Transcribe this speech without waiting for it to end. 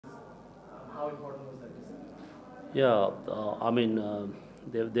how important was that discipline? Yeah, I mean,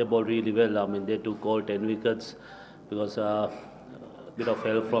 they bowled really well. I mean, they took all 10 wickets because bit of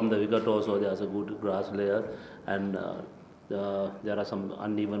help from the wicket also. There's a good grass layer, and there are some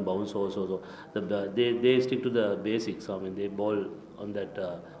uneven bounce also. So they stick to the basics. I mean, they bowl on that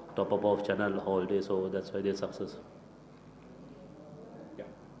top up of channel all day, so that's why they're success. Yeah.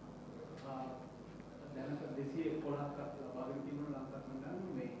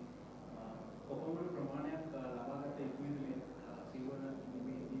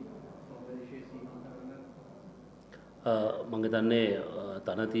 මම හිතන්නේ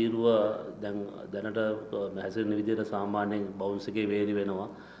තනතිරුව දැනට හැසිරෙන විදිහට සාමාන්‍යයෙන් bounce එකේ වේරි වෙනවා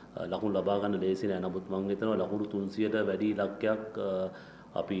ලකුණු ලබා ගන්න ලේසි නෑ නමුත් මම හිතනවා ලකුණු 300ට වැඩි ඉලක්කයක්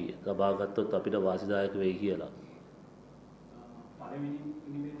අපි ලබා ගත්තොත් අපිට වාසිදායක වෙයි කියලා. පළවෙනි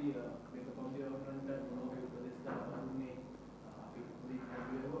ඉනිමේදී මේක පොන්දිය වරන්ට මොනවගේ උපදෙස් දාලා දුන්නේ අපි පුදුයි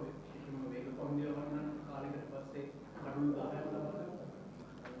හැදුවා විශේෂයෙන්ම මේක පොන්දිය වරන් කාලෙකට පස්සේ කඩුළු 10ක් ලබා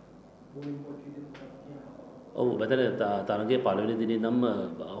බෝලින් කෝච් විදිහට ඔව් මෙතන තරගයේ පළවෙනි දිනේ නම්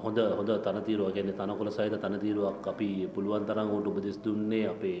හොඳ තනතිරුවක් කියන්නේ තනකොළ සහිත තනතිරුවක් අපි පුළුවන් තරම් උට උපදෙස් දුන්නේ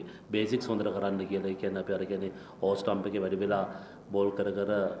අපේ බේසික්ස් හොඳට කරන්න කියලා. ඒ කියන්නේ අපි අර කියන්නේ ඕ ස්ටම්ප් එකේ වැඩි වෙලා බෝල් කර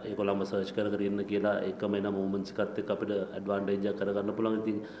ඒගොල්ලන්ම සර්ච් කර ඉන්න කියලා එකම එන මූවමන්ට්ස් එකත් එක්ක අපිට ඇඩ්වාන්ටේජ් එකක් කරගන්න පුළුවන්.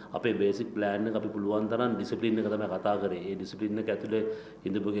 ඉතින් අපේ බේසික් ප්ලෑන් එක අපි පුළුවන් තරම් ඩිසිප්ලින් එක තමයි කතා කරේ. ඒ ඩිසිප්ලින් එක ඇතුලේ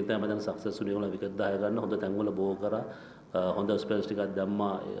ඉඳපුවකින් තමයි මම දැන් සක්සස් වුණේ. ඒගොල්ලෝ විකට් 10 ගන්න හොඳ තැන්වල බෝ කරා. හොඳ ස්පෙල්ස් ටිකක්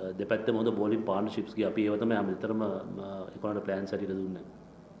දැම්මා. දෙපැත්තම හොඳ බෝලින් පාර්ට්නර්ෂිප්ස් ගියා. අපි ඒව තමයි හැම විතරම ඒගොල්ලන්ට ප්ලෑන්ස් හැටියට දුන්නේ.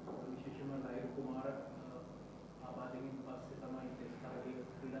 විශේෂයෙන්ම ලයිව් කුමාර ආබාදයෙන් පස්සේ තමයි ටෙස්ට් තරගයේ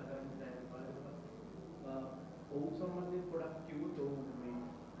ක්‍රීඩා කරන්න දැන් බලන්න. ඔව් සම්බන්ධයෙන් පොඩක් කිව්වොත් ඔව් මේ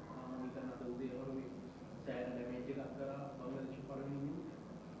නිකන් අද උදේ වරුවේ සෑහෙන ඩැමේජ් එකක් කරා බංග්ලාදේශ පළවෙනි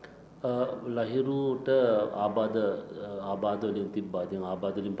ලහිරුට ආබාධ වලින් තිබ්බා. ඉතින්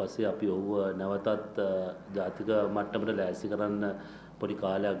ආබාධ වලින් පස්සේ අපි ඔහුව නැවතත් ජාතික මට්ටමට ලෑස්ති කරන්න පොඩි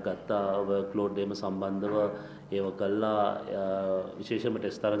කාලයක් ගත්තා. වර්ක්ලෝඩ් එහෙම සම්බන්ධව ඒව කළා. විශේෂයෙන්ම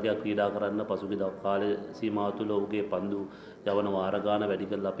ටෙස්ට් තරගයක් ක්‍රීඩා කරන්න පසුගිය කාලේ සීමාව තුළ ඔහුගේ පන්දු යවන වාර ගාන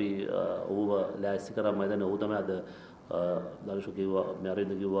වැඩි කරලා අපි ඔහුව ලෑස්ති කරා. මම දැන් ඔහු තමයි අද දර්ශක කිව්වා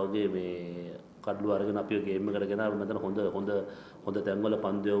මරින්ද කිව්වා වගේ මේ කඩළු අරගෙන අපි ගේම් එකට ගෙනාවා. මම දැන් හොඳ තැන්වල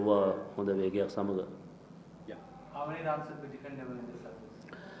පන්දු යවුවා හොඳ වේගයක් සමග. Yeah. How many runs did we defend in this service?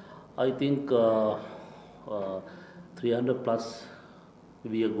 I think 300 plus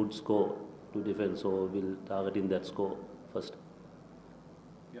will be a good score to defend, so we'll target in that score first.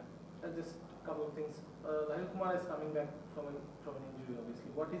 Yeah. And just a couple of things. Lahil Kumar is coming back from an injury, obviously.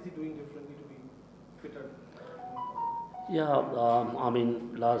 What is he doing differently to be fitter? Yeah, I mean,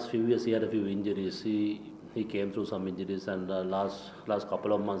 last few years he had a few injuries. He came through some injuries, and last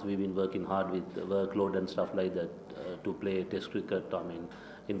couple of months we've been working hard with workload and stuff like that to play test cricket. I mean,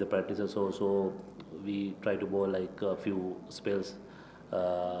 in the practices, so we try to bowl like a few spells,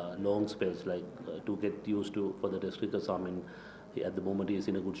 long spells, like to get used to for the test cricket. So I mean, at the moment he is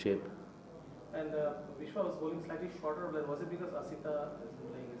in a good shape. And Vishwa was bowling slightly shorter. Was it because Asita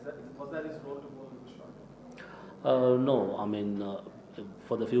was that his role to bowl shorter? No, I mean,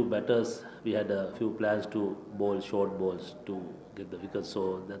 for the few batters, we had a few plans to bowl short balls to get the wickets. So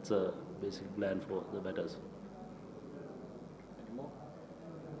that's a basic plan for the batters. Any more?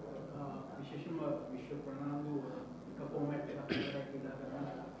 විශේෂයෙන්ම විශ්ව ප්‍රනාන්දු එක format එකක් විතරයි ක්‍රීඩා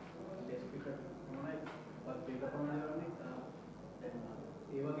කරන්නේ. Test cricket මොනවායි පත් වේග ප්‍රමාණය වන්නේ. දැන්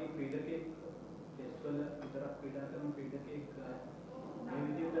ඒ වගේ ක්‍රීඩකෙක් ටෙස්ට් වල විතරක් ක්‍රීඩා කරන ක්‍රීඩකෙක් මේ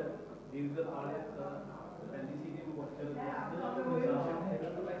විදිහට දීර්ඝ කාලයක් පැන්දිසිටින් කොච්චර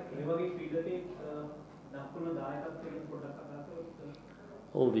ඒ වගේ ක්‍රීඩකෙක් දක්වන දායකත්වයෙන් පොඩ්ඩක් කතා කරොත්.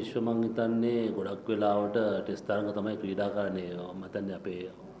 ඔව් විශ්ව මං හිතන්නේ ගොඩක් වෙලාවට ටෙස්ට් තරඟ තමයි ක්‍රීඩා කරන්නේ. මම හිතන්නේ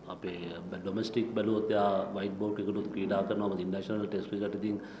අපේ ඩොමෙස්ටික් බැලුවොත් යා වයිට් බෝල් ක්‍රිකට් ක්‍රීඩා කරනවා. ඉන්ටර්නැෂනල් ටෙස්ට් ක්‍රිකට්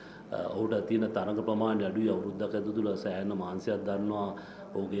ඉතින් ඔහුට තියෙන තරඟ ප්‍රමාණය අඩුයි. අවුරුද්දක් ඇතුළත සෑහෙන මාංශයක් ගන්නවා.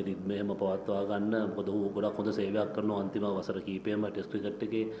 ඔහුගේ රිද්ම එහෙම පවත්වා ගන්න. මොකද ඔහු ගොඩක් හොඳ සේවයක් කරනවා අන්තිම වසර කීපෙම ටෙස්ට් ක්‍රිකට්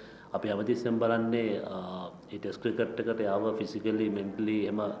එකේ. අපි හැමතිස්සෙම බලන්නේ මේ ටෙස්ට් ක්‍රිකට් එකට යාව ෆිසිකලි මෙන්ටලි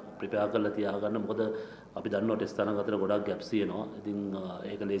එහෙම ප්‍රිපෙයාර් කරලා තියාගන්න. මොකද අපි දන්නවා ටෙස්ට් තරඟ අතර ගොඩක් ගැප්ස් තියෙනවා. ඉතින්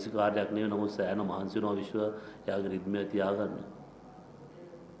ඒක ලේසි කාර්යයක් නෙවෙයි. නමුත් සෑහෙන මහන්සි වෙනවා විශ්ව යාගේ රිද්මය තියාගන්න.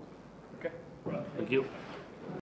 Okay. Thank you.